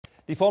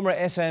The former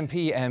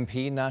SNP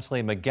MP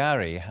Natalie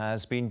McGarry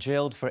has been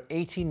jailed for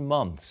 18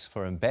 months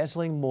for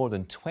embezzling more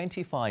than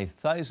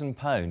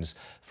 £25,000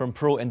 from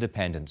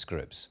pro-independence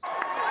groups.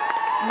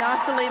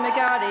 Natalie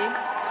McGarry,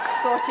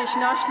 Scottish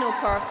National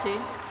Party,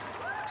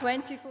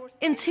 24...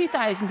 In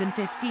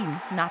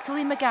 2015,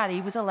 Natalie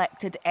McGarry was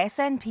elected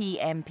SNP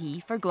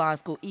MP for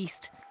Glasgow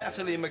East.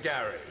 Natalie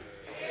McGarry.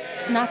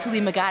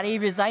 Natalie McGarry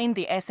resigned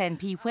the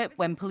SNP whip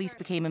when police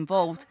became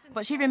involved,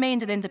 but she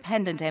remained an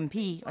independent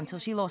MP until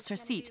she lost her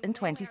seat in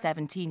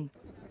 2017.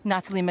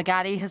 Natalie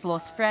McGarry has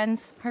lost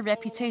friends, her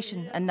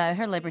reputation and now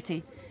her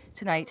liberty.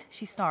 Tonight,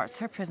 she starts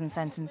her prison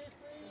sentence.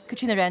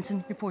 Katrina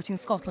Renton reporting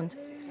Scotland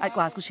at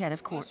Glasgow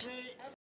Sheriff Court.